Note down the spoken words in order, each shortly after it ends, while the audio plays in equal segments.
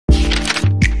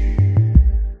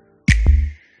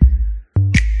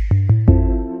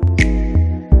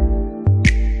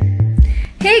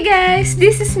Hey guys!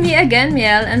 This is me again,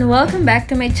 Miel, and welcome back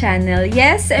to my channel.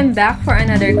 Yes, I'm back for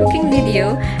another cooking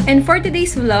video, and for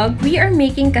today's vlog, we are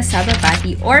making cassava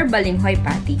patty or balinghoy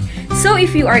patty. So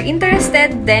if you are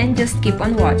interested, then just keep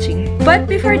on watching. But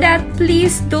before that,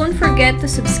 please don't forget to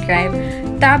subscribe,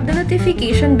 tap the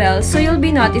notification bell so you'll be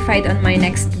notified on my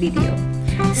next video.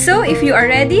 So if you are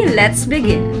ready, let's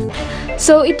begin!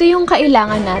 So, ito yung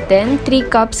kailangan natin. 3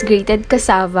 cups grated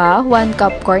cassava, 1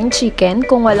 cup corn chicken.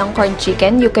 Kung walang corn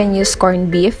chicken, you can use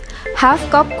corned beef. Half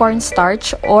cup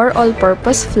cornstarch or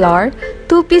all-purpose flour.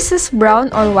 2 pieces brown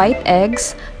or white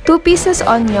eggs. 2 pieces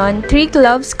onion. 3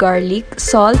 cloves garlic.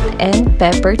 Salt and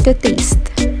pepper to taste.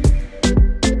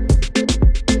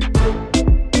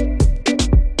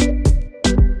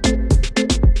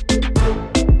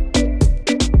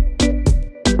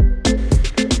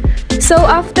 So,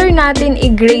 after natin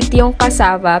i-grate yung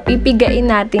cassava,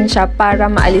 pipigain natin siya para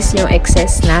maalis yung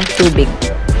excess na tubig.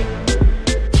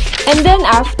 And then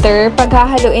after,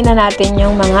 paghahaluin na natin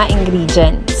yung mga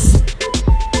ingredients.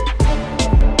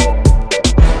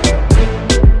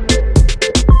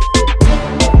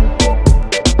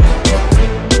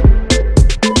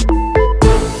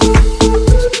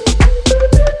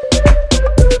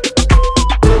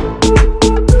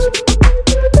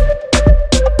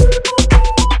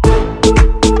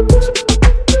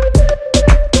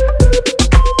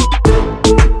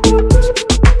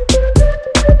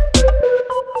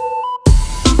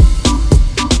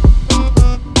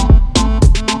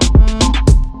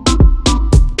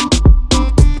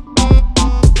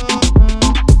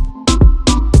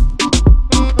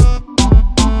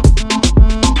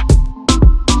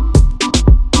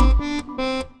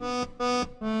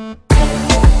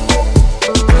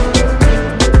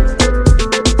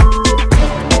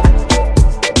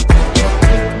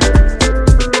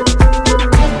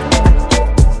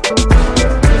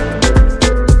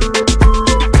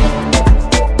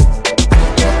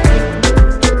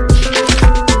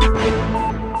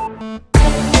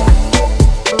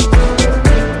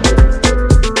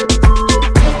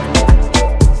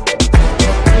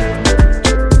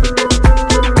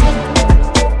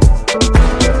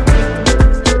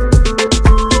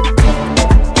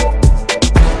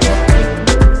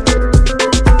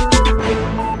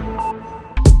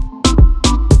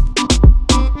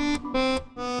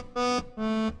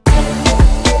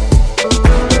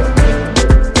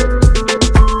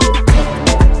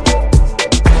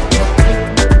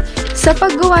 Sa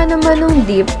paggawa naman ng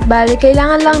dip, bali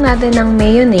kailangan lang natin ng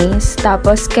mayonnaise,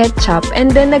 tapos ketchup, and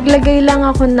then naglagay lang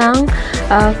ako ng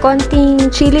konting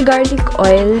chili garlic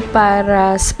oil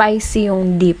para spicy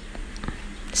yung dip.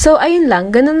 So, ayun lang.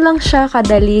 Ganun lang siya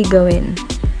kadali gawin.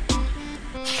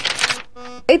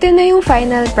 Ito na yung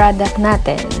final product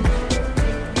natin.